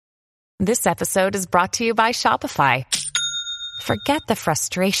This episode is brought to you by Shopify. Forget the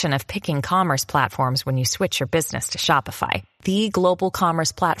frustration of picking commerce platforms when you switch your business to Shopify, the global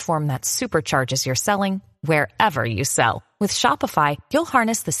commerce platform that supercharges your selling wherever you sell. With Shopify, you'll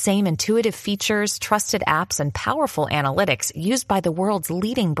harness the same intuitive features, trusted apps, and powerful analytics used by the world's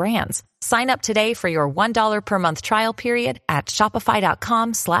leading brands. Sign up today for your $1 per month trial period at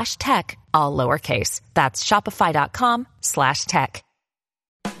shopify.com/tech, all lowercase. That's shopify.com/tech.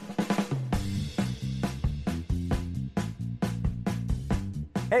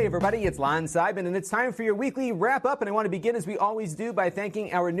 Hey everybody, it's Lon Seidman, and it's time for your weekly wrap-up, and I want to begin, as we always do, by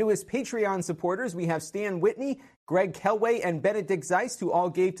thanking our newest Patreon supporters. We have Stan Whitney, Greg Kelway, and Benedict Zeist, who all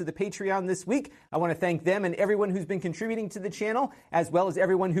gave to the Patreon this week. I want to thank them and everyone who's been contributing to the channel, as well as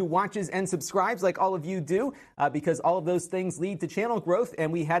everyone who watches and subscribes, like all of you do, because all of those things lead to channel growth,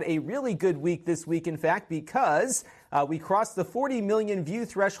 and we had a really good week this week, in fact, because we crossed the 40 million view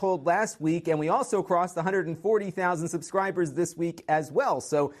threshold last week, and we also crossed 140,000 subscribers this week as well.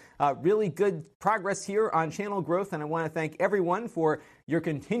 So really good progress here on channel growth, and I want to thank everyone for your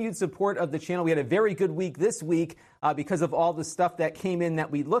continued support of the channel. We had a very good week this week because of all the stuff that came in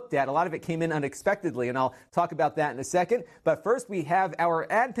that we looked at. A lot of it came in unexpectedly, and I'll talk about that in a second. But first, we have our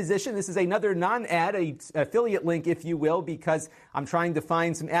ad position. This is another non-ad, an affiliate link, if you will, because I'm trying to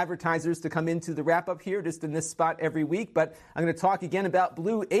find some advertisers to come into the wrap-up here, just in this spot every week. But I'm going to talk again about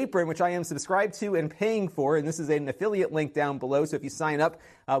Blue Apron, which I am subscribed to and paying for, and this is an affiliate link down below. So if you sign up,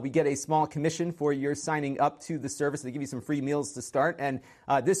 we get a small commission for your signing up to the service. They give you some free meals to start. And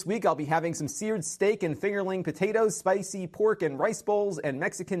this week, I'll be having some seared steak and fingerling potatoes, spicy pork and rice bowls, and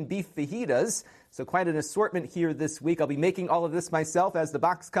Mexican beef fajitas. So quite an assortment here this week. I'll be making all of this myself as the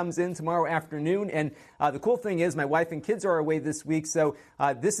box comes in tomorrow afternoon. And the cool thing is my wife and kids are away this week, so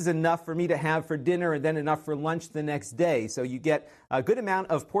this is enough for me to have for dinner and then enough for lunch the next day. So you get a good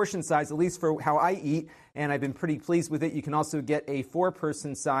amount of portion size, at least for how I eat, and I've been pretty pleased with it. You can also get a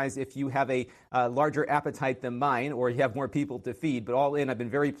 4-person size if you have a larger appetite than mine, or you have more people to feed. But all in, I've been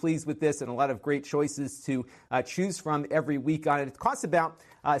very pleased with this, and a lot of great choices to choose from every week on it. It costs about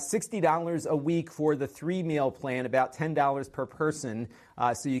 $60 a week for the 3-meal plan, about $10 per person.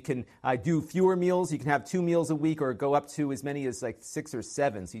 So you can do fewer meals. You can have 2 meals a week or go up to as many as like 6 or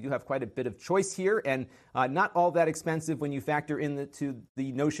 7. So you do have quite a bit of choice here, and not all that expensive when you factor into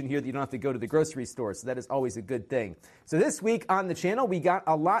the notion here that you don't have to go to the grocery store. So that is always a good thing. So this week on the channel, we got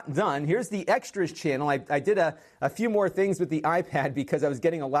a lot done. Here's the extras channel. I did a few more things with the iPad because I was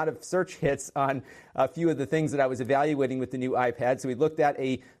getting a lot of search hits on a few of the things that I was evaluating with the new iPad. So we looked at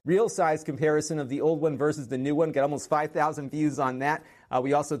a real size comparison of the old one versus the new one. Got almost 5,000 views on that.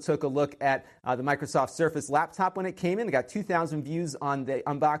 We also took a look at the Microsoft Surface laptop when it came in. We got 2,000 views on the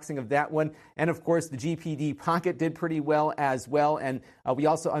unboxing of that one. And of course, the GPD Pocket did pretty well as well. And we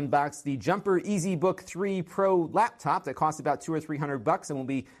also unboxed the Jumper EasyBook 3 Pro laptop that costs about $200 or $300. And we'll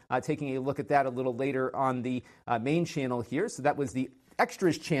be taking a look at that a little later on the main channel here. So that was the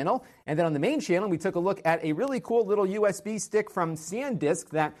extras channel. And then on the main channel, we took a look at a really cool little USB stick from SanDisk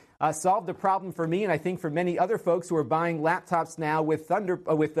that solved the problem for me, and I think for many other folks who are buying laptops now with the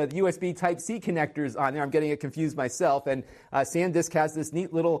USB Type-C connectors on there. I'm getting it confused myself. And SanDisk has this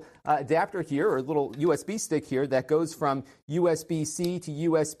neat little adapter here, or little USB stick here, that goes from USB-C to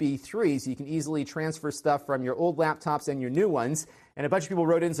USB 3, so you can easily transfer stuff from your old laptops and your new ones. And a bunch of people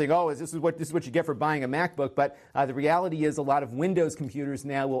wrote in saying, oh, this is what you get for buying a MacBook. But the reality is a lot of Windows computers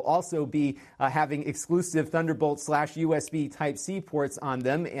now will also be having exclusive Thunderbolt/USB Type-C ports on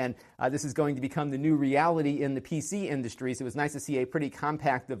them. And this is going to become the new reality in the PC industry. So it was nice to see a pretty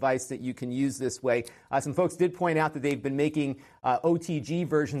compact device that you can use this way. Some folks did point out that they've been making OTG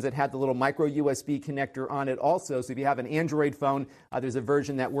versions that had the little micro USB connector on it also. So if you have an Android phone, there's a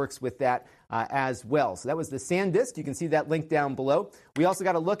version that works with that as well. So that was the SanDisk. You can see that link down below. We also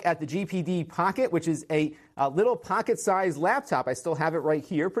got a look at the GPD Pocket, which is a little pocket-sized laptop. I still have it right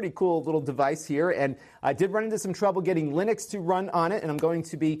here. Pretty cool little device here. And I did run into some trouble getting Linux to run on it, and I'm going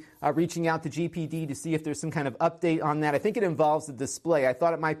to be reaching out to GPD to see if there's some kind of update on that. I think it involves the display. I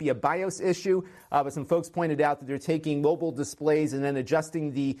thought it might be a BIOS issue, but some folks pointed out that they're taking mobile displays and then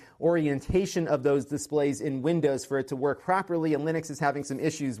adjusting the orientation of those displays in Windows for it to work properly, and Linux is having some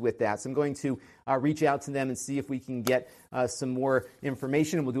issues with that. So I'm going to reach out to them and see if we can get some more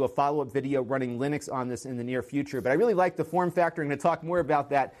information, and we'll do a follow-up video running Linux on this in the near future. But I really like the form factor. I'm going to talk more about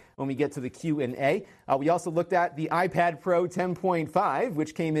that when we get to the Q&A. We also looked at the iPad Pro 10.5,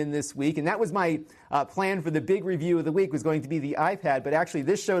 which came in this week, and that was my plan for the big review of the week, was going to be the iPad, but actually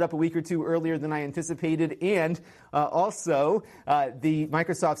this showed up a week or two earlier than I anticipated, and also the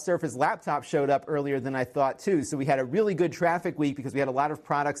Microsoft Surface laptop showed up earlier than I thought too. So we had a really good traffic week because we had a lot of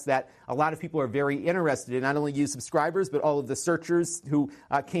products that a lot of people are very interested in, not only you subscribers, but all of the searchers who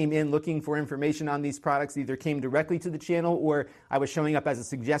came in looking for information on these products either came directly to the channel or I was showing up as a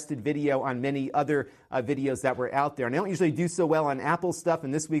suggested video on many other videos that were out there. And I don't usually do so well on Apple stuff,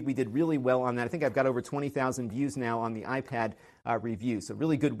 and this week we did really well on that. I think I've got over 20,000 views now on the iPad review. So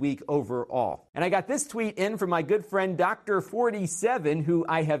really good week overall. And I got this tweet in from my good friend Dr. 47, who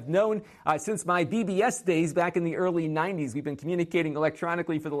I have known since my BBS days back in the early 90s. We've been communicating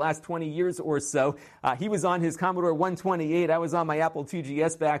electronically for the last 20 years or so. He was on his Commodore 128. I was on my Apple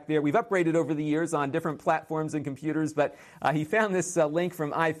IIgs back there. We've upgraded over the years on different platforms and computers, but he found this link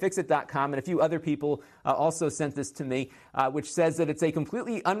from iFixit.com, and a few other people also sent this to me, which says that it's a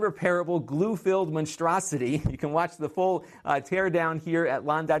completely unrepairable glue-filled monstrosity. You can watch the full tear down here at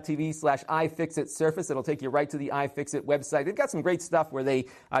lon.tv/iFixit Surface. It'll take you right to the iFixit website. They've got some great stuff where they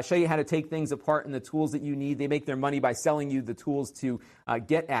show you how to take things apart and the tools that you need. They make their money by selling you the tools to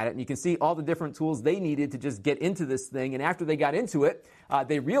get at it. And you can see all the different tools they needed to just get into this thing. And after they got into it,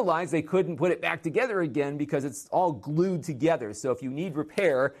 they realized they couldn't put it back together again because it's all glued together. So if you need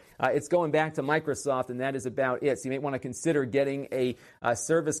repair, it's going back to Microsoft, and that is about it. So you may want to consider getting a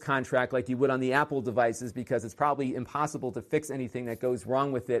service contract like you would on the Apple devices, because it's probably impossible to fix anything that goes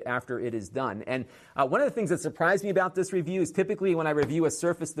wrong with it after it is done. And one of the things that surprised me about this review is typically when I review a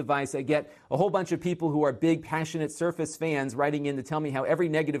Surface device, I get a whole bunch of people who are big, passionate Surface fans writing in to tell me how every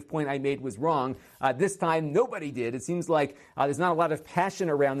negative point I made was wrong. This time, nobody did. It seems like there's not a lot of passion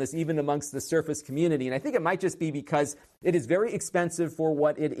around this, even amongst the Surface community. And I think it might just be because it is very expensive for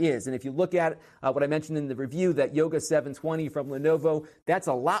what it is. And if you look at what I mentioned in the review, that Yoga 720 from Lenovo, that's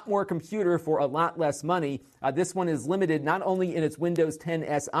a lot more computer for a lot less money. This one is limited not only in its Windows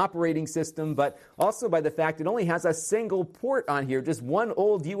 10S operating system, but also by the fact it only has a single port on here, just one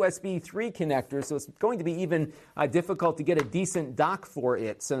old USB 3 connector. So it's going to be even difficult to get a decent dock for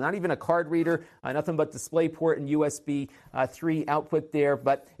it. So not even a card reader, nothing but DisplayPort and USB 3 output there.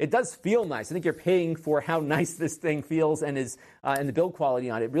 But it does feel nice. I think you're paying for how nice this thing feels and is and the build quality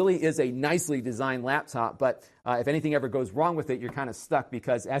on it. It really is a nicely designed laptop, but if anything ever goes wrong with it, you're kind of stuck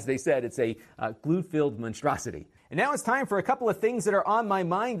because, as they said, it's a glue-filled monstrosity. And now it's time for a couple of things that are on my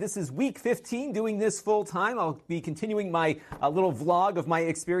mind. This is week 15 doing this full time. I'll be continuing my little vlog of my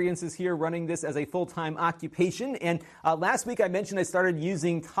experiences here running this as a full-time occupation. And last week I mentioned I started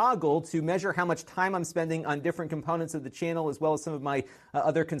using Toggle to measure how much time I'm spending on different components of the channel, as well as some of my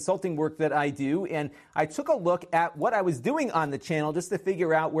other consulting work that I do. And I took a look at what I was doing on the channel just to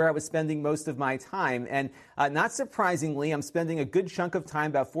figure out where I was spending most of my time. And not surprisingly, I'm spending a good chunk of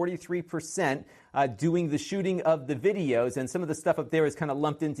time, about 43%, doing the shooting of the videos, and some of the stuff up there is kind of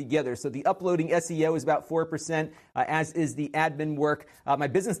lumped in together. So the uploading SEO is about 4%, as is the admin work. My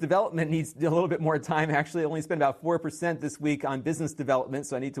business development needs a little bit more time. Actually, I only spent about 4% this week on business development,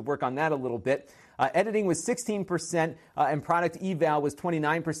 so I need to work on that a little bit. Editing was 16%, and product eval was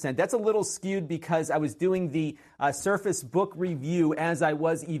 29%. That's a little skewed because I was doing the Surface Book review as I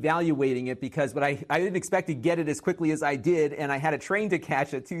was evaluating it, because I didn't expect to get it as quickly as I did, and I had a train to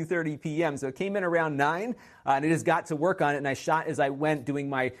catch at 2:30 p.m., so it came in around 9, and I just got to work on it, and I shot as I went doing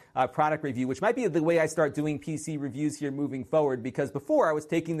my product review, which might be the way I start doing PC reviews here moving forward, because before I was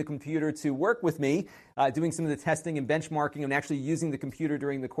taking the computer to work with me, doing some of the testing and benchmarking, and actually using the computer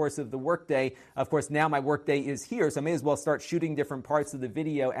during the course of the workday. Of course, now my workday is here, so I may as well start shooting different parts of the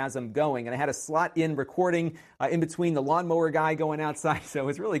video as I'm going. And I had a slot in recording in between the lawnmower guy going outside, so it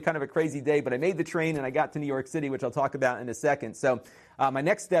was really kind of a crazy day, but I made the train and I got to New York City, which I'll talk about in a second. So my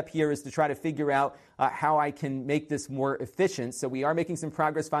next step here is to try to figure out how I can make this more efficient. So we are making some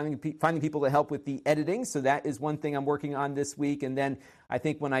progress finding people to help with the editing. So that is one thing I'm working on this week. And then I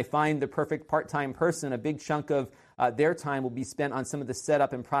think when I find the perfect part-time person, a big chunk of their time will be spent on some of the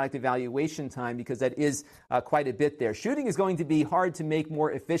setup and product evaluation time, because that is quite a bit there. Shooting is going to be hard to make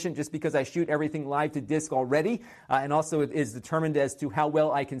more efficient just because I shoot everything live to disk already, and also it is determined as to how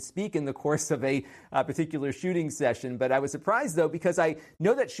well I can speak in the course of a particular shooting session. But I was surprised, though, because I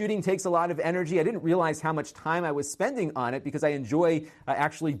know that shooting takes a lot of energy. I didn't realize how much time I was spending on it, because I enjoy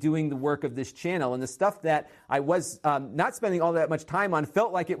actually doing the work of this channel. And the stuff that I was not spending all that much time on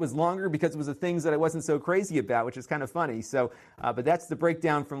felt like it was longer because it was the things that I wasn't so crazy about, which is kind of funny. So, but that's the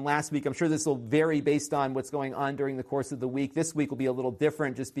breakdown from last week. I'm sure this will vary based on what's going on during the course of the week. This week will be a little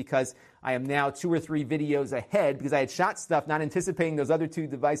different just because I am now 2 or 3 videos ahead because I had shot stuff not anticipating those other 2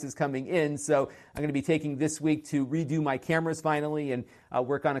 devices coming in. So I'm going to be taking this week to redo my cameras finally and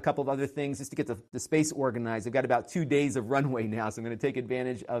work on a couple of other things just to get the space organized. I've got about 2 days of runway now, so I'm going to take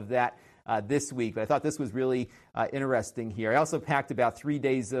advantage of that this week. But I thought this was really interesting here. I also packed about 3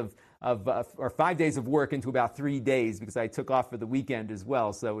 days or 5 days of work into about 3 days because I took off for the weekend as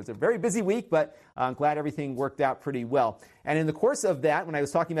well. So it was a very busy week, but I'm glad everything worked out pretty well. And in the course of that, when I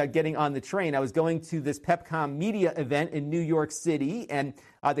was talking about getting on the train, I was going to this PepCom media event in New York City, and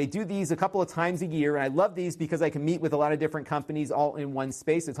they do these a couple of times a year, and I love these because I can meet with a lot of different companies all in one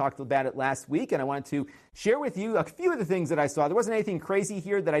space. I talked about it last week, and I wanted to share with you a few of the things that I saw. There wasn't anything crazy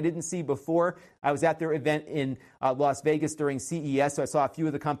here that I didn't see before. I was at their event in Las Vegas during CES, so I saw a few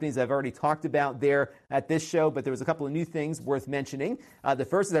of the companies I've already talked about there at this show, but there was a couple of new things worth mentioning. The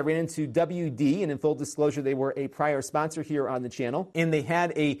first is I ran into WD, and in full disclosure, they were a prior sponsor here on the channel, and they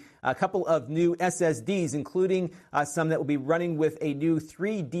had a couple of new SSDs, including some that will be running with a new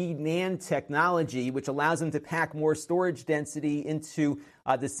 3D NAND technology, which allows them to pack more storage density into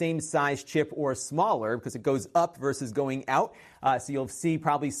the same size chip or smaller because it goes up versus going out. So you'll see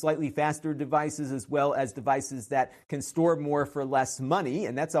probably slightly faster devices as well as devices that can store more for less money,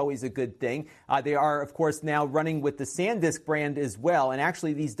 and that's always a good thing. They are, of course, now running with the SanDisk brand as well, and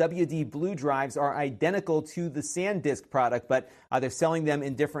actually these WD Blue drives are identical to the SanDisk product, but they're selling them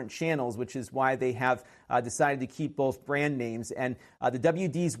in different channels, which is why they have decided to keep both brand names. And the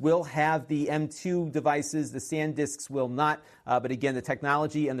WDs will have the M2 devices, the SanDisks will not, but again, the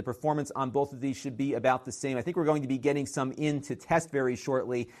technology and the performance on both of these should be about the same. I think we're going to be getting some in to test very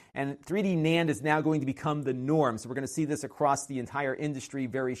shortly, and 3D NAND is now going to become the norm, so we're going to see this across the entire industry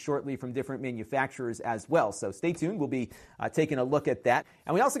very shortly from different manufacturers as well. So stay tuned. We'll be taking a look at that.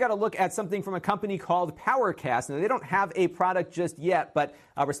 And we also got to look at something from a company called PowerCast. Now, they don't have a product just yet, but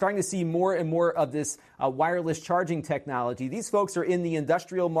we're starting to see more and more of this wireless charging technology. These folks are in the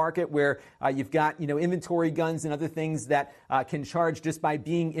industrial market where you've got inventory guns and other things that can charge just by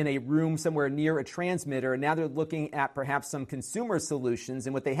being in a room somewhere near a transmitter. And now they're looking at perhaps some consumer solutions.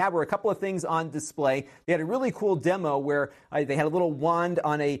 And what they had were a couple of things on display. They had a really cool demo where they had a little wand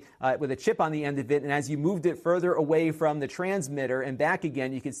on with a chip on the end of it. And as you moved it further away from the transmitter and back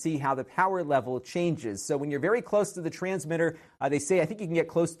again, you could see how the power level changes. So when you're very close to the transmitter, they say I think you can get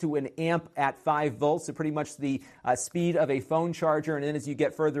close to an amp at 5 volts, so pretty much the speed of a phone charger, and then as you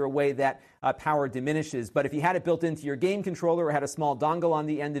get further away, that power diminishes. But if you had it built into your game controller or had a small dongle on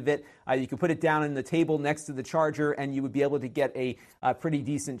the end of it, you could put it down on the table next to the charger, and you would be able to get a pretty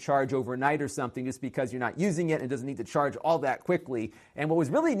decent charge overnight or something just because you're not using it and it doesn't need to charge all that quickly. And what was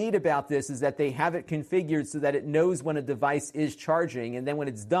really neat about this is that they have it configured so that it knows when a device is charging, and then when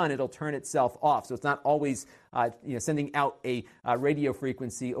it's done, it'll turn itself off. So it's not always sending out a radio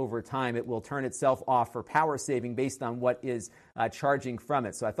frequency over time. It will turn itself off for power saving based on what is charging from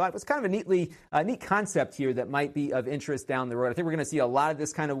it. So I thought it was kind of a neat concept here that might be of interest down the road. I think we're going to see a lot of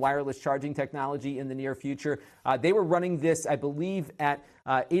this kind of wireless charging technology in the near future. They were running this, I believe, at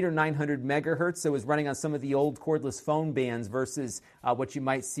 800 or 900 megahertz, so it was running on some of the old cordless phone bands versus what you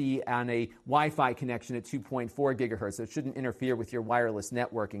might see on a Wi-Fi connection at 2.4 gigahertz, so it shouldn't interfere with your wireless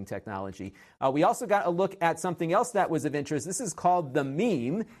networking technology. We also got a look at something else that was of interest. This is called the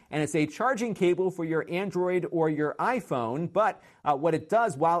Meme, and it's a charging cable for your Android or your iPhone, but what it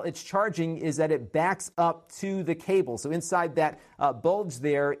does while it's charging is that it backs up to the cable. So inside that bulge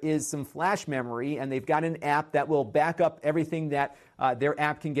there is some flash memory, and they've got an app that will back up everything that their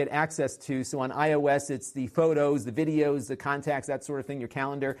app can get access to. So on iOS, it's the photos, the videos, the contacts, that sort of thing, your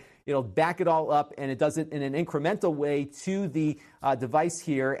calendar. It'll back it all up, and it does it in an incremental way to the device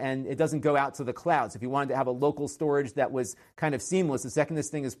here, and it doesn't go out to the cloud. So if you wanted to have a local storage that was kind of seamless, the second this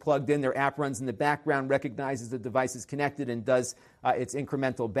thing is plugged in, their app runs in the background, recognizes the device is connected, and does its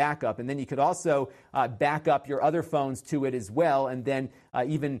incremental backup. And then you could also back up your other phones to it as well, and then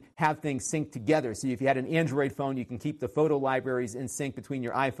even have things sync together. So if you had an Android phone, you can keep the photo libraries in sync between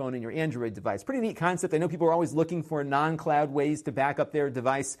your iPhone and your Android device. Pretty neat concept. I know people are always looking for non-cloud ways to back up their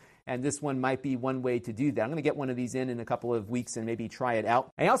device, and this one might be one way to do that. I'm going to get one of these in a couple of weeks and maybe try it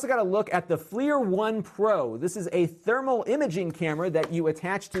out. I also got to look at the FLIR One Pro. This is a thermal imaging camera that you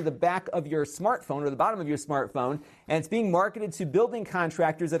attach to the back of your smartphone or the bottom of your smartphone, and it's being marketed to building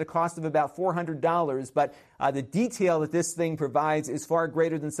contractors at a cost of about $400, but the detail that this thing provides is far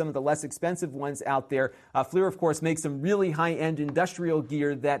greater than some of the less expensive ones out there. FLIR, of course, makes some really high-end industrial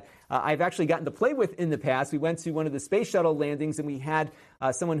gear that I've actually gotten to play with in the past. We went to one of the space shuttle landings, and we had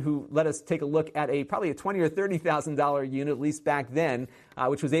someone who let us take a look at probably a $20,000 or $30,000 unit, at least back then,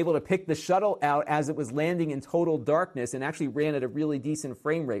 which was able to pick the shuttle out as it was landing in total darkness and actually ran at a really decent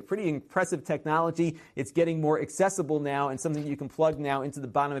frame rate. Pretty impressive technology. It's getting more accessible now and something you can plug now into the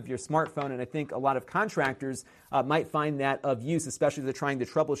bottom of your smartphone, and I think a lot of contractors might find that of use, especially if they're trying to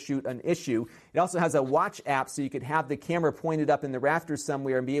troubleshoot an issue. It also has a watch app, so you could have the camera pointed up in the rafters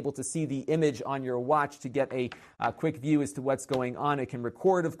somewhere and be able to see the image on your watch to get a quick view as to what's going on. It can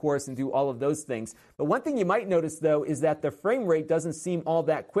record, of course, and do all of those things. But one thing you might notice, though, is that the frame rate doesn't seem all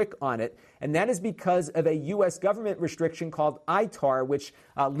that quick on it, and that is because of a U.S. government restriction called ITAR, which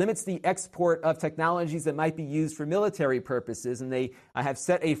limits the export of technologies that might be used for military purposes, and they have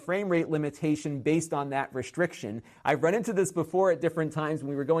set a frame rate limitation based on that restriction. I've run into this before at different times when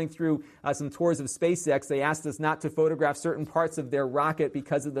we were going through some tours of SpaceX. They asked us not to photograph certain parts of their rocket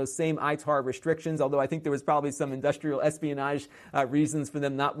because of those same ITAR restrictions, although I think there was probably some industrial espionage reasons for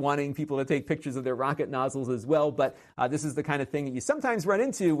them not wanting people to take pictures of their rocket nozzles as well. But this is the kind of thing that you sometimes run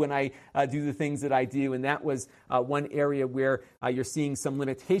into when I do the things that I do, and that was one area where you're seeing some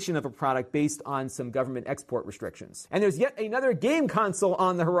limitation of a product based on some government export restrictions. And there's yet another game console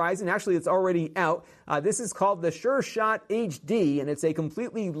on the horizon. Actually, it's already out. This is called the Sure Shot HD, and it's a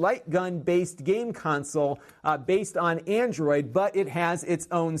completely light gun-based game console based on Android, but it has its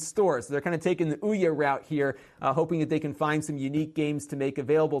own store. So they're kind of taking the Ouya route here, hoping that they can find some unique games to make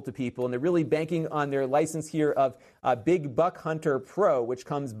available to people. And they're really banking on their license here of Big Buck Hunter Pro, which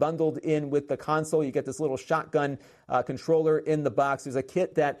comes bundled in with the console. You get this little shotgun controller in the box. There's a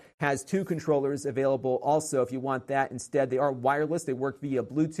kit that has 2 controllers available also if you want that instead. They are wireless. They work via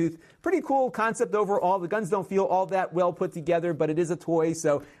Bluetooth. Pretty cool concept overall. The guns don't feel all that well put together, but it is a toy,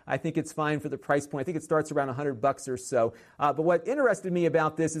 so I think it's fine for the price point. I think it starts around $100 or so. But what interested me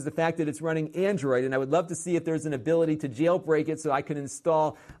about this is the fact that it's running Android, and I would love to see if there's an ability to jailbreak it so I can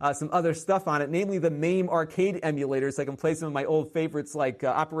install some other stuff on it, namely the MAME arcade emulator, so I can play some of my old favorites like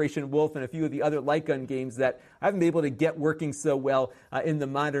Operation Wolf and a few of the other light gun games that I haven't been able to get working so well in the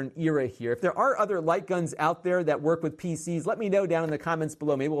modern era here. If there are other light guns out there that work with PCs, let me know down in the comments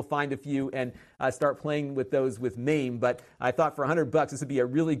below. Maybe we'll find a few and start playing with those with MAME. But I thought for $100, this would be a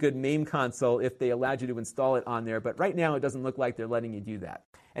really good MAME console if they allowed you to install it on there. But right now, it doesn't look like they're letting you do that.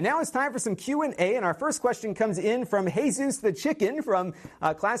 And now it's time for some Q&A, and our first question comes in from Jesus the Chicken from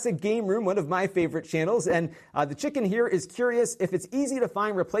Classic Game Room, one of my favorite channels. And the chicken here is curious if it's easy to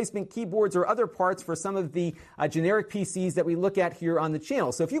find replacement keyboards or other parts for some of the generic PCs that we look at here on the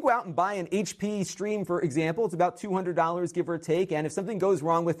channel. So if you go out and buy an HP Stream, for example, it's about $200, give or take, and if something goes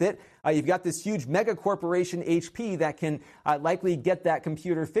wrong with it, you've got this huge mega corporation HP that can likely get that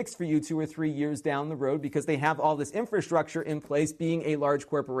computer fixed for you 2 or 3 years down the road because they have all this infrastructure in place, being a large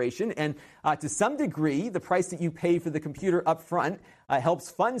corporation. And to some degree, the price that you pay for the computer up front helps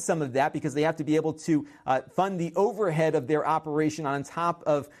fund some of that because they have to be able to fund the overhead of their operation on top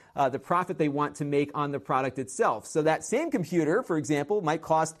of the profit they want to make on the product itself. So that same computer, for example, might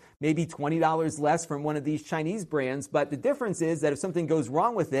cost maybe $20 less from one of these Chinese brands, but the difference is that if something goes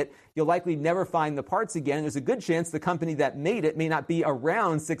wrong with it, you'll likely never find the parts again. There's a good chance the company that made it may not be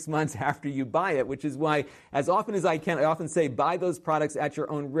around 6 months after you buy it, which is why, as often as I can, I often say buy those products at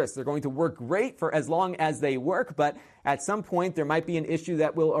your own risk. They're going to work great for as long as they work, but at some point there might be an issue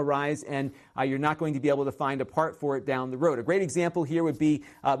that will arise and you're not going to be able to find a part for it down the road. A great example here would be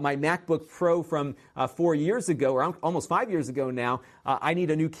my MacBook Pro from 4 years ago, or almost 5 years ago now. I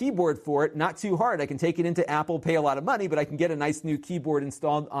need a new keyboard for it. Not too hard. I can take it into Apple, pay a lot of money, but I can get a nice new keyboard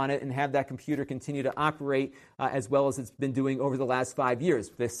installed on it and have that computer continue to operate as well as it's been doing over the last 5 years.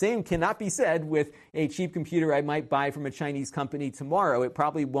 The same cannot be said with a cheap computer I might buy from a Chinese company tomorrow. It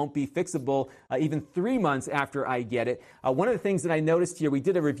probably won't be fixable even 3 months after I get it. One of the things that I noticed here, we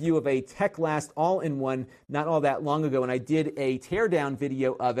did a review of a TechLast all-in-one not all that long ago, and I did a teardown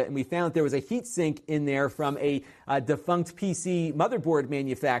video of it, and we found that there was a heatsink in there from a defunct PC motherboard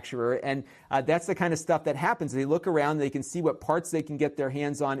manufacturer, and that's the kind of stuff that happens. They look around, they can see what parts they can get their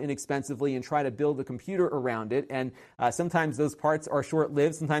hands on inexpensively and try to build a computer around it, and sometimes those parts are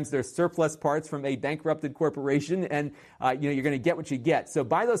short-lived, sometimes they're surplus parts from a bankrupted corporation, and you're going to get what you get. So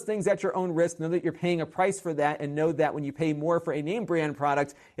buy those things at your own risk, know that you're paying a price for that, and know that when you pay more for a name brand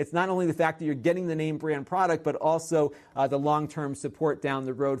product, it's not only the fact fact that you're getting the name brand product, but also the long-term support down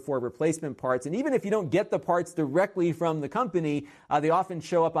the road for replacement parts. And even if you don't get the parts directly from the company, they often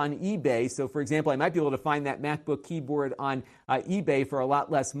show up on eBay. So, for example, I might be able to find that MacBook keyboard on eBay for a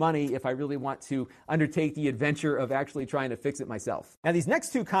lot less money if I really want to undertake the adventure of actually trying to fix it myself. Now, these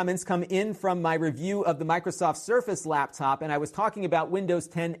next two comments come in from my review of the Microsoft Surface laptop, and I was talking about Windows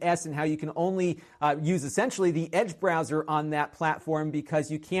 10S and how you can only use essentially the Edge browser on that platform because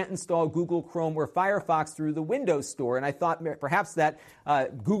you can't install Google Chrome or Firefox through the Windows Store. And I thought perhaps that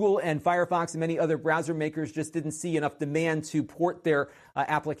Google and Firefox and many other browser makers just didn't see enough demand to port their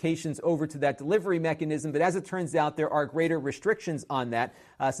applications over to that delivery mechanism. But as it turns out, there are greater restrictions on that.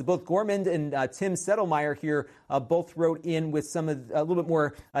 So both Gormand and Tim Settlemeyer here both wrote in with a little bit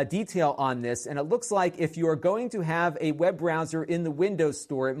more detail on this. And it looks like if you are going to have a web browser in the Windows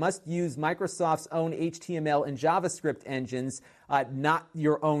Store, it must use Microsoft's own HTML and JavaScript engines, not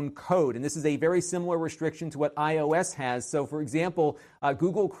your own code. And this is a very similar restriction to what iOS has. So, for example,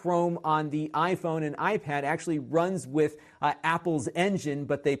 Google Chrome on the iPhone and iPad actually runs with Apple's engine,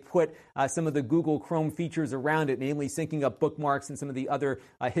 but they put some of the Google Chrome features around it, namely syncing up bookmarks and some of the other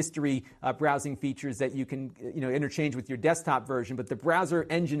history browsing features that you can interchange with your desktop version. But the browser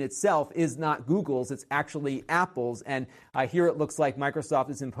engine itself is not Google's, it's actually Apple's. And here it looks like Microsoft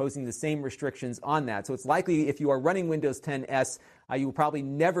is imposing the same restrictions on that. So it's likely if you are running Windows 10S, you will probably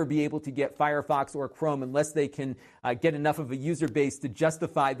never be able to get Firefox or Chrome unless they can get enough of a user base to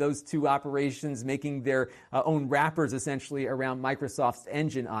justify those two operations, making their own wrappers essentially around Microsoft's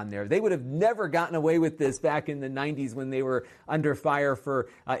engine on there. They would have never gotten away with this back in the 90s when they were under fire for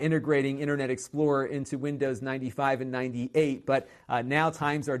integrating Internet Explorer into Windows 95 and 98. But now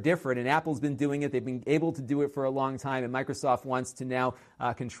times are different, and Apple's been doing it. They've been able to do it for a long time, and Microsoft wants to now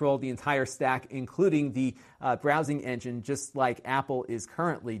control the entire stack, including the browsing engine, just like Apple is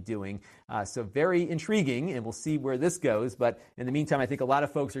currently doing. So very intriguing, and we'll see where this goes. But in the meantime, I think a lot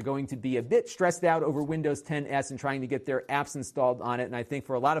of folks are going to be a bit stressed out over Windows 10S and trying to get their apps installed on it. And I think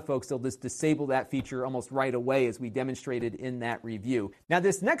for a lot of folks, they'll just disable that feature almost right away, as we demonstrated in that review. Now,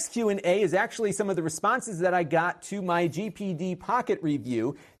 this next Q&A is actually some of the responses that I got to my GPD Pocket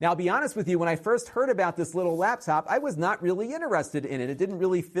review. Now, I'll be honest with you, when I first heard about this little laptop, I was not really interested in it. It didn't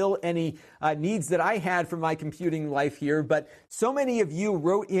really fill any needs that I had for my computing life here. But so many of you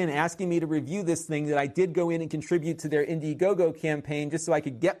wrote in asking me to review this thing that I did go in and contribute to their Indiegogo campaign just so I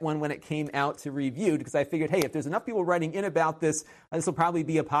could get one when it came out to review, because I figured, hey, if there's enough people writing in about this, this will probably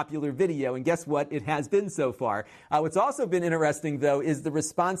be a popular video. And guess what? It has been so far. What's also been interesting, though, is the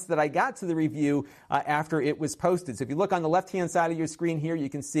response that I got to the review after it was posted. So if you look on the left-hand side of your screen here, you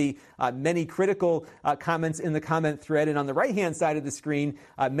can see many critical comments in the comment thread. And on the right-hand side of the screen,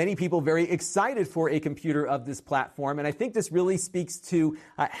 many people very excited for a computer of this platform. And I think this really speaks to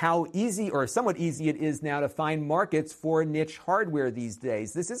how easy or somewhat easy it is now to find markets for niche hardware these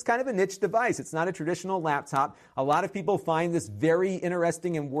days. This is kind of a niche device. It's not a traditional laptop. A lot of people find this very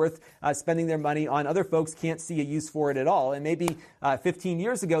interesting and worth spending their money on. Other folks can't see a use for it at all. And maybe 15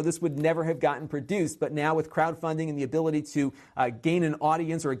 years ago, this would never have gotten produced. But now with crowdfunding and the ability to gain an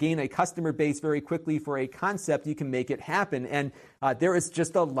audience or gain a customer base very quickly for a concept, you can make it happen. And there is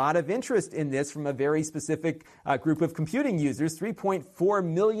just a lot of interest in this from a very specific group of computing users. $3.4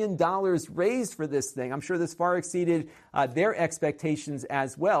 million raised for this thing. I'm sure this far exceeded their expectations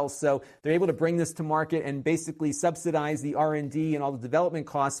as well. So they're able to bring this to market and basically subsidize the R&D and all the development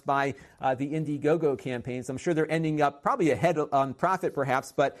costs by the Indiegogo campaigns. I'm sure they're ending up probably ahead on profit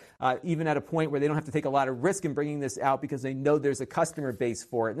perhaps, but even at a point where they don't have to take a lot of risk in bringing this out because they know there's a customer base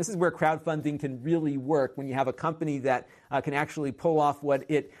for it. And this is where crowdfunding can really work, when you have a company that can actually pull off what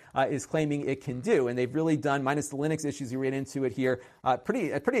it is claiming it can do. And they've really done, minus the Linux issues you ran into it here, a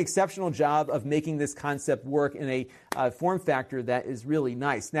pretty exceptional job of making this concept work in a form factor that is really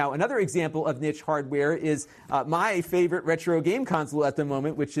nice. Now, another example of niche hardware is my favorite retro game console at the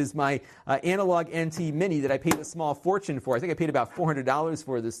moment, which is my Analog NT Mini that I paid a small fortune for. I think I paid about $400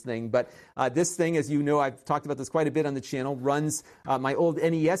 for this thing. But this thing, as you know, I've talked about this quite a bit on the channel, runs my old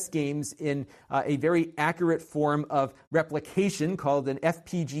NES games in a very accurate form of replication called an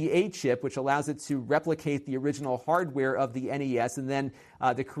FPGA chip, which allows it to replicate the original hardware of the NES. And then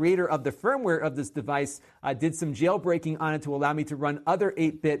the creator of the firmware of this device did some jailbreaking on it to allow me to run other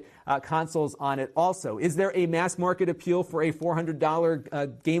 8-bit consoles on it also. Is there a mass market appeal for a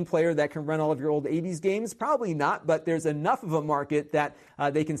 $400 game player that can run all of your old 80s games? Probably not, but there's enough of a market that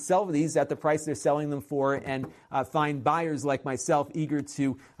they can sell these at the price they're selling them for and find buyers like myself eager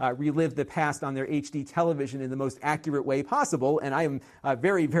to relive the past on their HD television in the most accurate way possible. And I am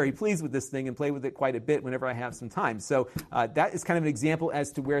very, very pleased with this thing and play with it quite a bit whenever I have some time. So that is kind of an example. feel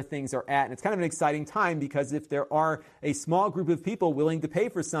as to where things are at. And it's kind of an exciting time because if there are a small group of people willing to pay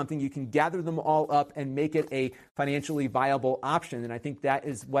for something, you can gather them all up and make it a financially viable option. And I think that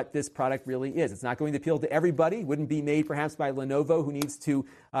is what this product really is. It's not going to appeal to everybody. It wouldn't be made perhaps by Lenovo, who needs to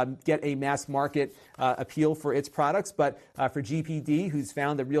get a mass market appeal for its products. But for GPD, who's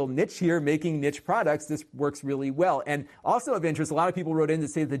found a real niche here making niche products, this works really well. And also of interest, a lot of people wrote in to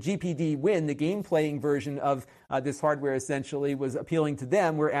say the GPD Win, the game playing version of this hardware essentially, was appealing to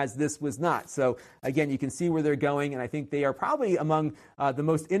them, whereas this was not. So again, you can see where they're going, and I think they are probably among the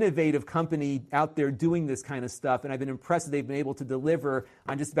most innovative company out there doing this kind of stuff. And I've been impressed that they've been able to deliver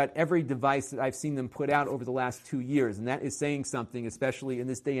on just about every device that I've seen them put out over the last 2 years. And that is saying something, especially in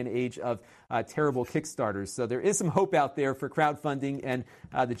this day and age of terrible Kickstarters. So there is some hope out there for crowdfunding, and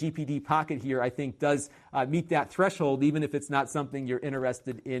the GPD Pocket here, I think, does meet that threshold, even if it's not something you're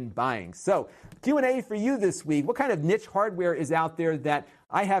interested in buying. So Q&A for you this week. What kind of niche hardware is out there that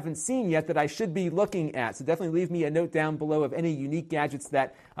I haven't seen yet that I should be looking at? So definitely leave me a note down below of any unique gadgets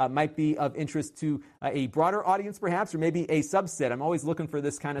that might be of interest to a broader audience perhaps, or maybe a subset. I'm always looking for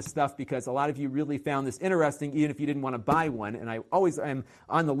this kind of stuff because a lot of you really found this interesting even if you didn't want to buy one, and I always am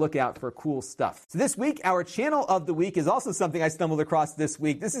on the lookout for cool stuff. So this week, our channel of the week is also something I stumbled across this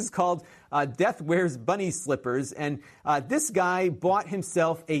week. This is called Death Wears Bunny Slippers, and this guy bought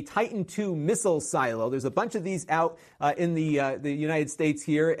himself a Titan II missile silo. There's a bunch of these out in the United States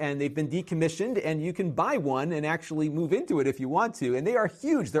here, and they've been decommissioned, and you can buy one and actually move into it if you want to. And they are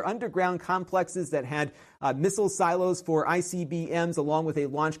huge. They're underground complexes that had missile silos for ICBMs along with a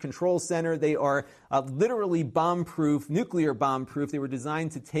launch control center. They are literally bomb-proof, nuclear bomb-proof. They were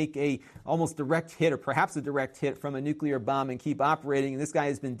designed to take a almost direct hit, or perhaps a direct hit, from a nuclear bomb and keep operating. And this guy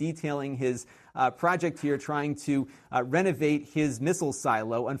has been detailing his project here, trying to renovate his missile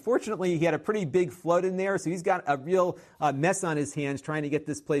silo. Unfortunately, he had a pretty big flood in there, so he's got a real mess on his hands trying to get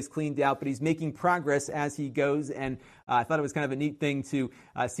this place cleaned out, but he's making progress as he goes. And I thought it was kind of a neat thing to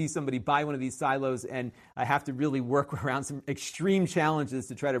see somebody buy one of these silos and have to really work around some extreme challenges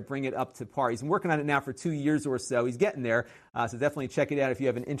to try to bring it up to par. He's been working on it now for 2 years or so. He's getting there, so definitely check it out if you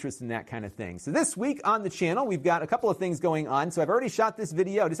have an interest in that kind of thing. So this week on the channel, we've got a couple of things going on. So I've already shot this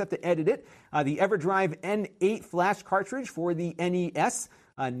video. I just have to edit it. The EverDrive N8 flash cartridge for the NES.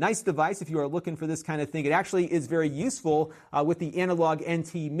 A nice device if you are looking for this kind of thing. It actually is very useful with the Analog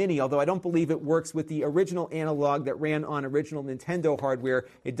NT Mini, although I don't believe it works with the original analog that ran on original Nintendo hardware.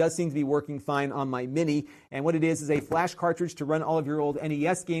 It does seem to be working fine on my Mini. And what it is a flash cartridge to run all of your old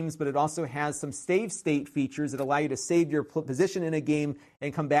NES games, but it also has some save state features that allow you to save your position in a game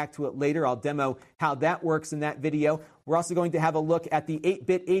and come back to it later. I'll demo how that works in that video. We're also going to have a look at the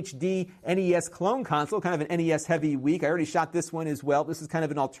 8-bit HD NES clone console, kind of an NES-heavy week. I already shot this one as well. This is kind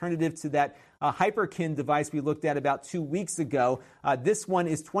of an alternative to that Hyperkin device we looked at about 2 weeks ago. This one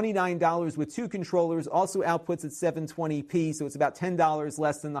is $29 with 2 controllers, also outputs at 720p, so it's about $10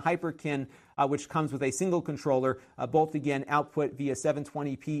 less than the Hyperkin, which comes with a single controller. Both, again, output via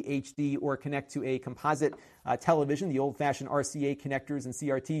 720p HD or connect to a composite television, the old-fashioned RCA connectors and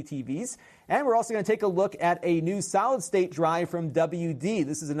CRT TVs. And we're also going to take a look at a new solid-state drive from WD.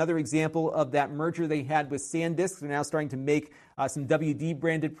 This is another example of that merger they had with SanDisk. They're now starting to make some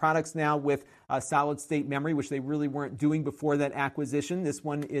WD-branded products now with solid-state memory, which they really weren't doing before that acquisition. This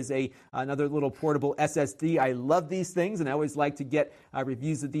one is another little portable SSD. I love these things, and I always like to get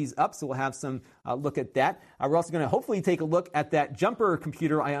reviews of these up, so we'll have some look at that. We're also going to hopefully take a look at that Jumper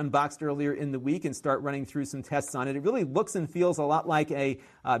computer I unboxed earlier in the week and start running through some tests on it. It really looks and feels a lot like a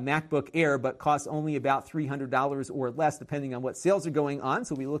MacBook Air, but costs only about $300 or less, depending on what sales are going on,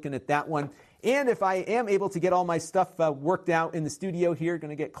 so we'll be looking at that one. And if I am able to get all my stuff worked out in the studio here, going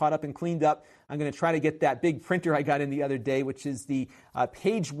to get caught up and cleaned up, I'm going to try to get that big printer I got in the other day, which is the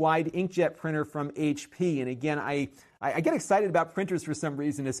page-wide inkjet printer from HP. And again, I get excited about printers for some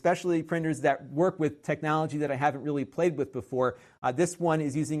reason, especially printers that work with technology that I haven't really played with before. This one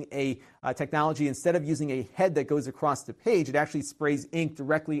is using a technology, instead of using a head that goes across the page, it actually sprays ink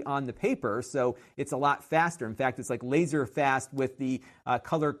directly on the paper, so it's a lot faster. In fact, it's like laser fast with the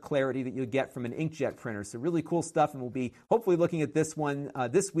color clarity that you'll get from an inkjet printer. So really cool stuff, and we'll be hopefully looking at this one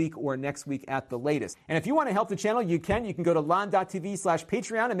this week or next week at the latest. And if you want to help the channel, you can go to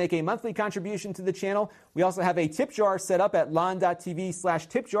lon.tv/Patreon and make a monthly contribution to the channel. We also have a tip jar set up at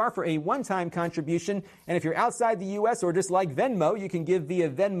lon.tv/tipjar for a one-time contribution. And if you're outside the U.S. or just like Venmo, you can give via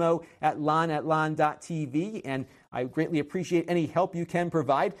Venmo at lon@lon.tv. And I greatly appreciate any help you can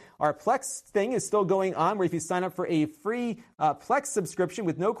provide. Our Plex thing is still going on, where if you sign up for a free Plex subscription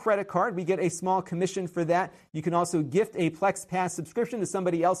with no credit card, we get a small commission for that. You can also gift a Plex Pass subscription to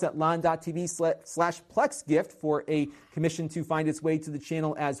somebody else at lon.tv/PlexGift for a commission to find its way to the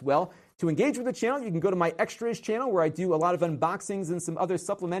channel as well. To engage with the channel, you can go to my Extras channel, where I do a lot of unboxings and some other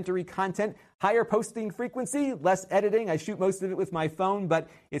supplementary content. Higher posting frequency, less editing. I shoot most of it with my phone, but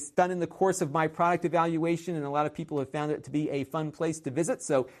it's done in the course of my product evaluation, and a lot of people have found it to be a fun place to visit.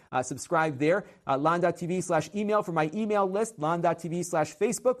 So subscribe there. Lon.tv/email for my email list.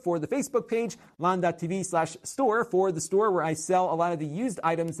 Lon.tv/Facebook for the Facebook page. Lon.tv/store for the store, where I sell a lot of the used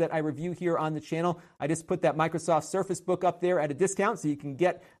items that I review here on the channel. I just put that Microsoft Surface Book up there at a discount, so you can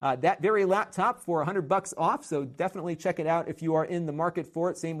get that very laptop for $100 off. So definitely check it out if you are in the market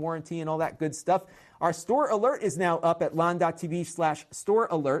for it. Same warranty and all that good stuff. Our store alert is now up at lon.tv/store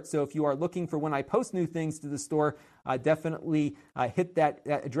alert. So if you are looking for when I post new things to the store, definitely hit that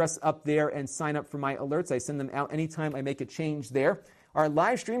address up there and sign up for my alerts. I send them out anytime I make a change there. Our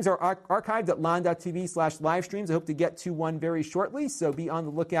live streams are archived at lon.tv/livestreams. I hope to get to one very shortly, so be on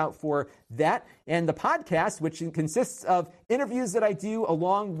the lookout for that. And the podcast, which consists of interviews that I do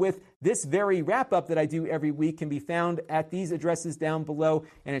along with this very wrap-up that I do every week, can be found at these addresses down below,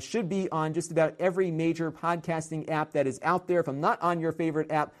 and it should be on just about every major podcasting app that is out there. If I'm not on your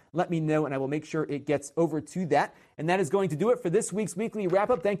favorite app, let me know, and I will make sure it gets over to that. And that is going to do it for this week's weekly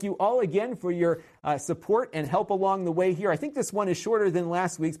wrap-up. Thank you all again for your support and help along the way here. I think this one is shorter than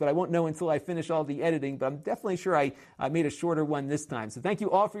last week's, but I won't know until I finish all the editing. But I'm definitely sure I made a shorter one this time. So thank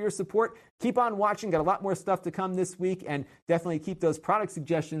you all for your support. Keep on watching. Got a lot more stuff to come this week, and definitely keep those product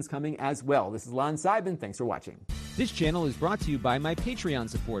suggestions coming as well. This is Lon Seidman. Thanks for watching. This channel is brought to you by my Patreon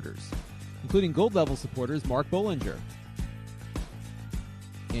supporters, including gold level supporters Mark Bollinger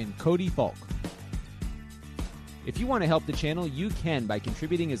and Cody Falk. If you want to help the channel, you can by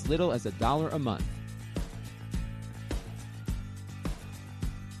contributing as little as $1 a month.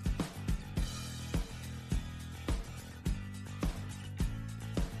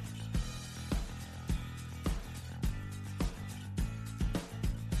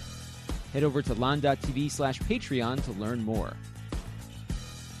 Head over to lon.tv/Patreon to learn more.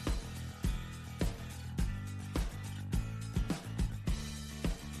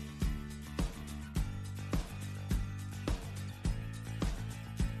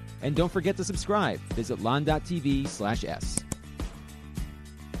 And don't forget to subscribe. Visit lon.tv/S.